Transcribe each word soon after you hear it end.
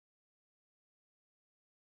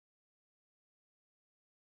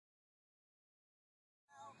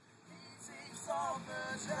off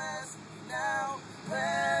the dress, now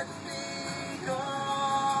let me go.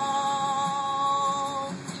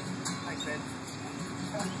 Thanks, Ben.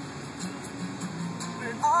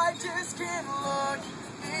 But I just can't look,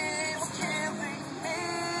 it's killing me,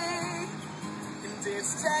 and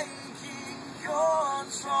it's taking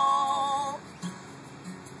control.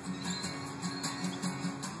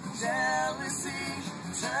 Jealousy,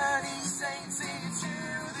 turning saints into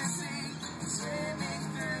the sea, swimming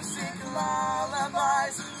through sick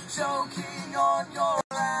lullabies, choking on your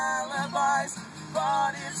alibis,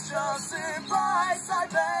 but it's just a price I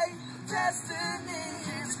pay.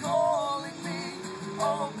 Destiny is calling me,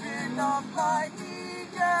 open up my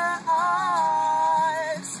eager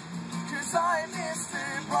eyes, 'cause I miss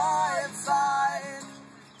the bright side.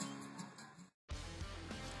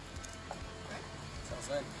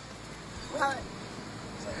 Hello.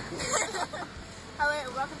 Hello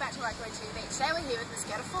and welcome back to Like Going to the Beach. Today we're here with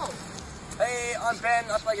Masketta Fall. Hey, I'm Ben,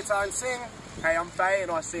 I play guitar and sing. Hey, I'm Faye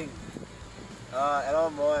and I sing. And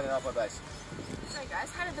I'm Ryan and I play bass. So guys,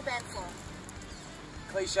 how did the band form?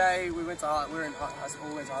 Cliche, we were in high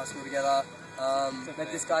school, went to high school together.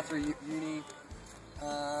 Met this guy through uni.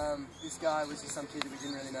 This guy was just some kid that we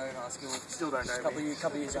didn't really know in high school. Still don't know me.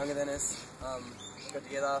 Couple years younger than us. Got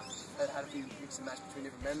together, had a few mix and match between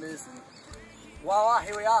different members, and voila,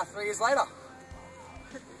 here we are, 3 years later.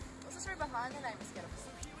 What's the story behind the name Masketta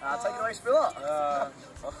Fall? Take it away, Spiller.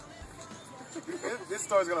 This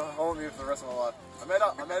story's gonna haunt me for the rest of my life. I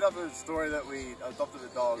made up a story that we adopted a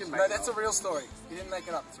dog. No, that's a real story. You didn't make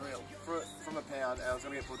it up, it's real. From a pound, and I was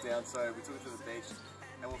gonna get put down, so we took it to the beach,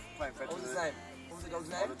 and we're playing fetch with it. What was his name? What was the dog's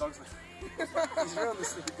name? The dog's name. He's real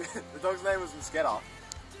this The dog's name was Masketta,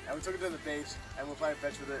 and we took it to the beach, and we're playing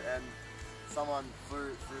fetch with it, and someone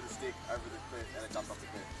threw the stick over the cliff, and it jumped off the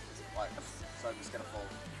cliff. Like, so Masketta Fall.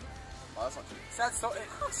 Oh, that's not true.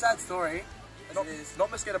 Sad story. Not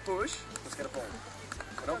Masketta push, Masketta Fall.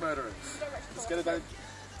 We're not murderers. Masketta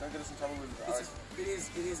don't get us in trouble with It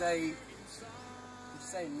is a, would you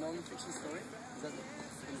say, non-fiction story? Is that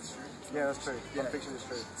true? Yeah, that's true. Yeah. Non-fiction is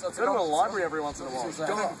true. So it's go to a library every once in a while.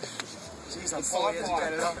 Jeez, I'm sci-fi.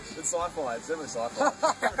 It's sci-fi. It's definitely sci-fi.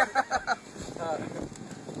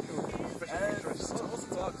 What's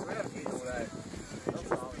the time? Because we had a few all day.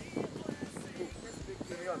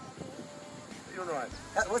 You're right.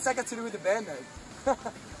 What's that got to do with the band name?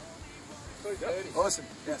 Awesome.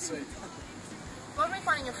 Yeah, sweet. What are we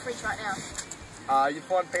finding in your fridge right now? You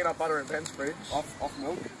find peanut butter in Ben's fridge. Off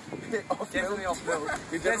milk. Definitely off milk.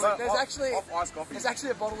 There's actually off iced coffee. There's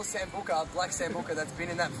actually a bottle of Sambuca, black Sambuca, that's been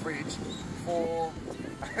in that fridge for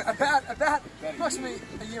about approximately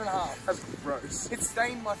a year and a half. That's gross. It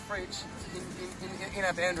stained my fridge in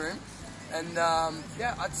our band room, and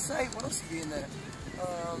yeah, I'd say what else would be in there?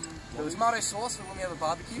 Tomato sauce for when we have a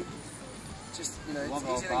barbecue. Just, you know, it's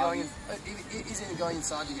easier than going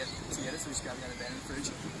inside to get it, so we just grab it out of the band in the fridge.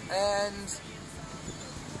 And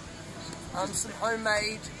some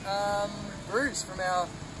homemade brews from our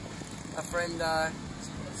friend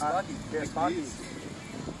Sparky. Yeah, Sparky.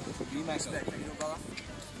 You make some. Brother.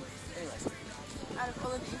 Anyways. Out of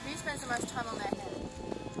all of you, who spends the most time on their hair?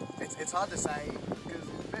 It's hard to say, because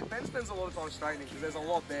Ben spends a lot of time straightening, because there's a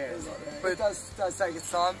lot there. But it does take its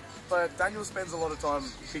time. But Daniel spends a lot of time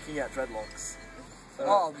picking out dreadlocks.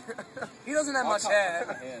 So he doesn't have much hair,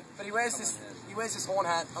 but he wears this horn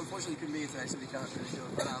hat. Unfortunately, he couldn't be here today, so we can't really do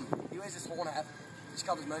it. But he wears this horn hat, which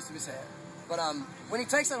covers most of his hair. But when he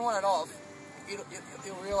takes that horn hat off,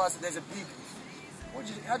 he'll realise that there's a big,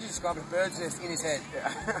 how'd you describe it? A bird's nest in his head.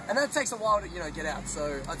 Yeah. And that takes a while to get out.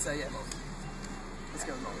 So I'd say Molly. Let's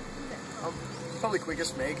go, Molly. Probably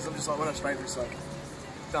quickest for me, because I'm just like, when I straight through, so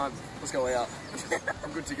done. Let's go out.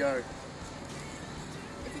 I'm good to go.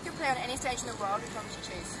 If you could play on any stage in the world, which one would you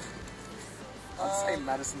choose? I'd say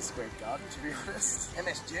Madison Square Garden, to be honest.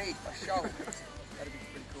 MSG, for sure. That'd be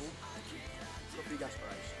pretty cool. It's got big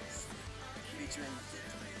aspirations. Featuring,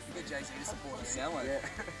 you get Jay-Z to support us. Sound like yeah.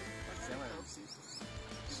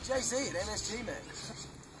 It's Jay-Z at MSG, man.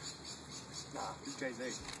 Nah, it's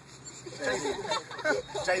Jay-Z. Jay-Z.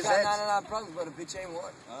 Jay-Z. No, probably got a bitch ain't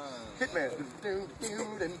what. Hitman.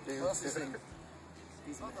 What else is this thing?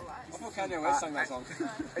 All the lights. I thought Kanye West sang that song.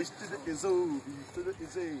 H to the Izoo, to the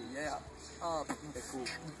Izzy. Yeah. Yeah, cool.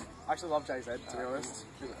 I actually love Jay-Z, to be honest.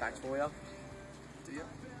 Here's the facts for you. Do you?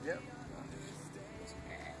 Yep.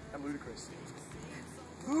 And Ludacris.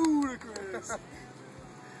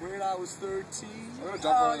 When I was 13. I'm gonna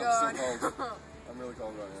jump on it, I'm still cold. I'm really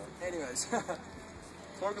cold right now. Anyways.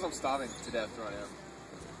 It's probably because I'm starving to death right now.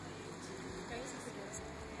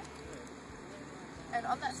 And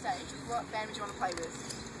on that stage, what band would you want to play with?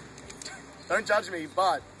 Don't judge me,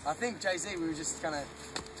 but I think Jay-Z, we were just kind of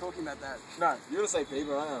talking about that. no, You're gonna say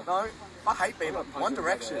Bieber, aren't you? no, I hate Bieber. One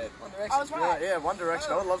Direction. One Direction. I was right. Yeah, One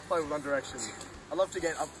Direction. I would love to play with One Direction. I'd love to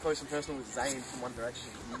get up close and personal with Zayn from One Direction.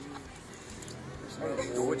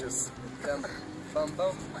 Gorgeous. Bum, bum,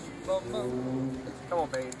 bum, bum, bum. Come on,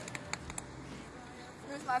 Bean.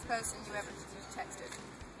 Who's the last person you ever texted?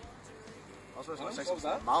 I was supposed to What text was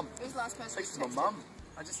that? my mum. Who's the last person you Texted my texted? mum.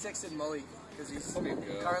 I just texted Molly because he's Probably a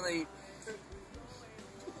girl. currently.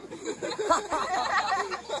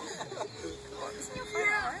 Isn't your phone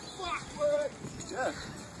on? Yeah.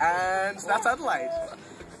 And that's Adelaide.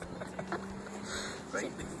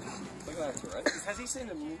 Great. Look at that, right? Has he seen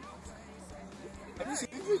a movie? Have you seen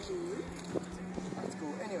That's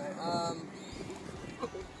cool. Anyway, I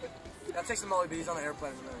texted Molly, but he's on an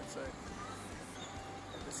airplane at the moment, so.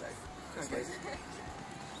 Just safe. Okay.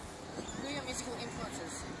 Who are your musical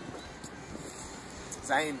influences?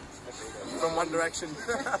 Zayn from One Direction.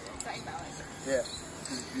 Zayn Malik. Yeah,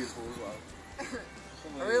 she's beautiful as well.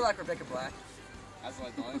 I really like Rebecca Black. As I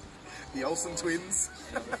know. The Olsen twins.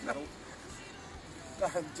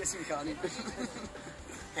 Jesse McCartney.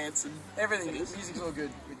 Handsome. Everything. Music's all good.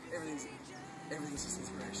 Everything's just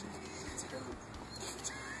inspiration. It's incredible.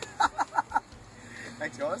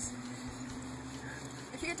 Thanks, guys.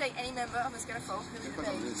 If you could date any member of Masketta Fall, who would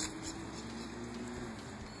it be?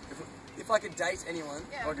 If I could date anyone,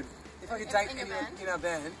 Yeah. if I could In- date in your anyone band? in our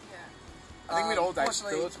band, Yeah. I think we'd all date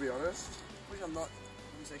unfortunately- Phil, to be honest. which I'm not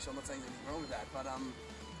homosexual, I'm not saying there's anything wrong with that, but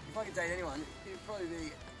if I could date anyone, it'd probably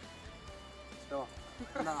be. Oh.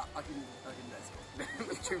 Nah, I can date.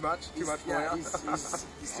 Too much for Yeah, you.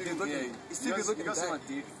 he's too good looking. He's too good looking. You got to some date.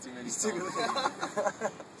 dick too many He's too good times.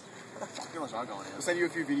 looking. Pretty much I'm going We'll out. send you a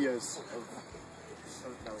few videos of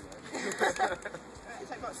no, we won't. It's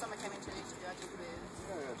like what someone came into an interview I did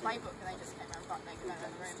with Playbook and they just came around butt naked out of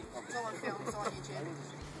the room. It's all on film, it's all on YouTube.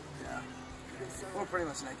 Yeah. We were pretty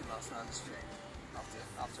much naked last night on the street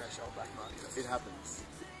after our show at Black Market. It happens.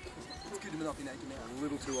 It's good to not be naked now. A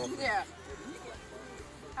little too often. Yeah.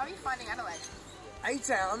 How are you finding Adelaide?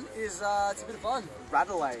 A-Town is it's a bit of fun.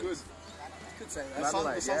 Radelaide. Good. Could say The that.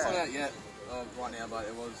 Radelaide, song's not yeah. out yet right now, but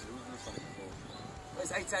it was really funny before.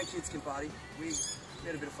 Those A-Town kids can party. We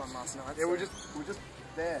had a bit of fun last night. Yeah, so we were just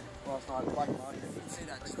there last night at Black Market. you can see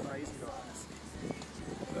that just Crazy guys.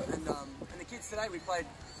 And the kids today we played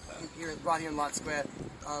here right here in Light Square,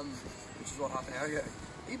 which is what, half an hour ago.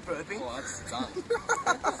 Are you burping? Oh, that's done.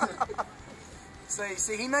 So you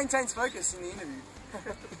see, he maintains focus in the interview.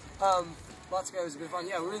 Light Square was a bit of fun.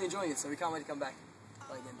 Yeah, we're really enjoying it, so we can't wait to come back.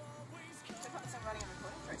 Play again. Talk about the songwriting and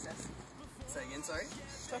recording process. Say again, sorry.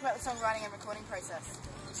 Talk about the songwriting and recording process.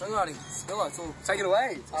 Songwriting, Spiller, it's all. Take it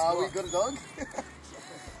away. Spiller. We got a dog?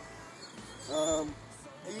 Are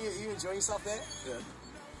you enjoying yourself there? Yeah.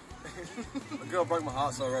 A girl broke my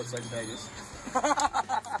heart, so I wrote Sage Vegas.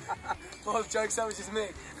 Well, jokes, that was just me.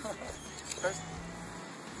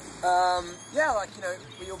 Yeah, like, you know,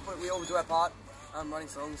 we all do our part, writing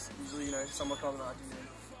songs. Usually, you know, someone comes and I do, you know,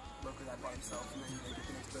 work with that by himself, and then, you know, get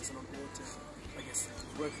the next person on board to, I guess,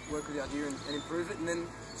 work with the idea and improve it, and then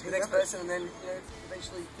to the next person, and then, you know,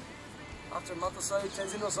 eventually, after a month or so, it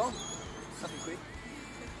turns into a song. Nothing quick.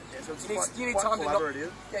 Yeah, so it's You need quite time to not,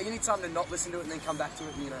 collaborative. yeah, you need time to not listen to it and then come back to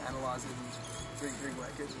it and, you know, analyse it and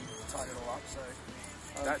rework it and tighten it all up. So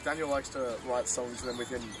Daniel likes to write songs, and then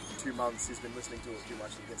within 2 months he's been listening to it too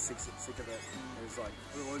much and he gets sick of it. And he's like,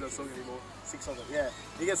 I don't want that song anymore. 6 of it. Yeah,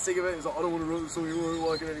 he gets sick of it. He's like, I don't want to write the song anymore. I don't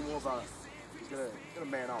like it anymore. But he's gonna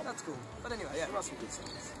man up. that's cool. But anyway, yeah, He writes some good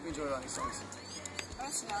songs. we enjoy writing songs. I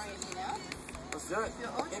have a scenario here now. Let's do it. If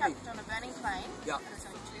you're all Hit me. trapped on a burning plane Yeah. and there's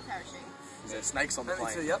only 2 parachutes, Is there snakes on the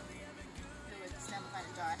Only two, plane? yep. who would stay on the plane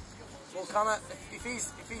and die? Well, Connor, if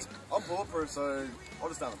he's I'm bulletproof, so I'll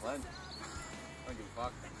just stay on the plane. I don't give a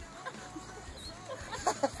fuck.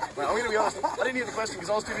 Wait, I'm gonna be honest. I didn't hear the question because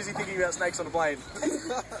I was too busy thinking about snakes on the plane.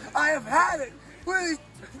 I have had it. Please.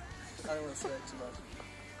 I don't want to say it too much.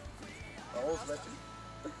 What was the question?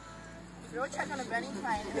 If you're all trapped on a burning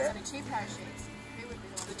plane and there's only 2 parachutes, who would be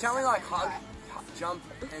the one to Can we stay like on the hug, plane and jump,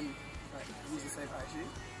 and like use the same parachute?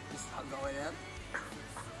 Just hug the way down.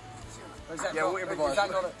 Or is that Yeah, not, we'll is improvise. that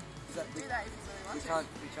not a, is that, die? Do that if you really want we to.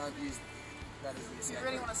 can't use that as the If escape. you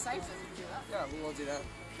really want to save them, you can do that. Yeah, we will do that.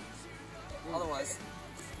 Otherwise,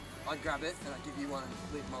 I'd grab it and I'd give you one and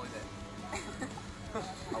leave Molly there. I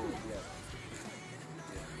would, yeah.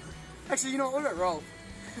 Actually, you know what? What about Rolf?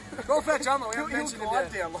 Rolf our drummer, we haven't He'll mentioned him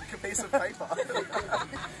glide yet. down like a piece of paper.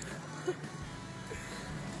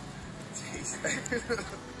 Jeez.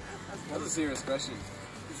 That's a serious question.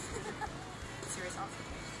 Serious answer.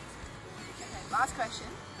 Okay, last question.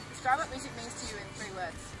 Describe what music means to you in 3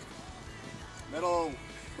 words. Metal.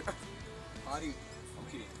 Party. I'm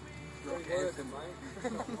kidding. Rock anthem, mate.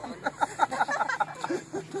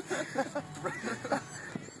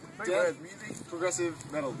 Death, music,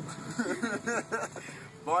 progressive, metal.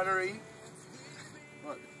 Binary.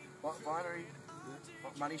 What binary?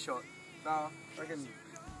 What, money shot? Nah, I reckon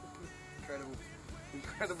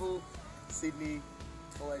incredible Sydney,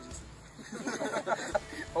 All ages.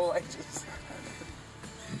 all ages.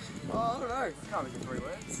 Oh, I don't know. I can't think of 3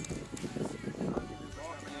 words.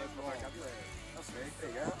 That's me. There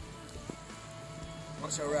you go.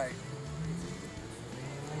 What's your rate?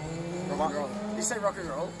 Rock and roll. Did you say rock and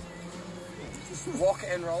roll? Walk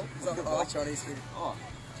and roll? Is that I like Chinese food. Oh,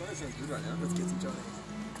 Johnny sounds good right now. Let's get some Chinese.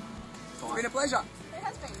 It's been a pleasure. It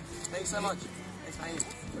has been. Thanks so much. Thanks for hanging.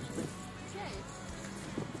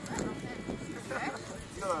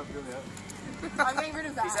 You know what I'm doing now. I'm getting rid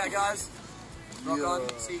of that. Peace out, guys. Rock Yeah.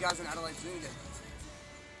 on. See you guys in Adelaide soon again.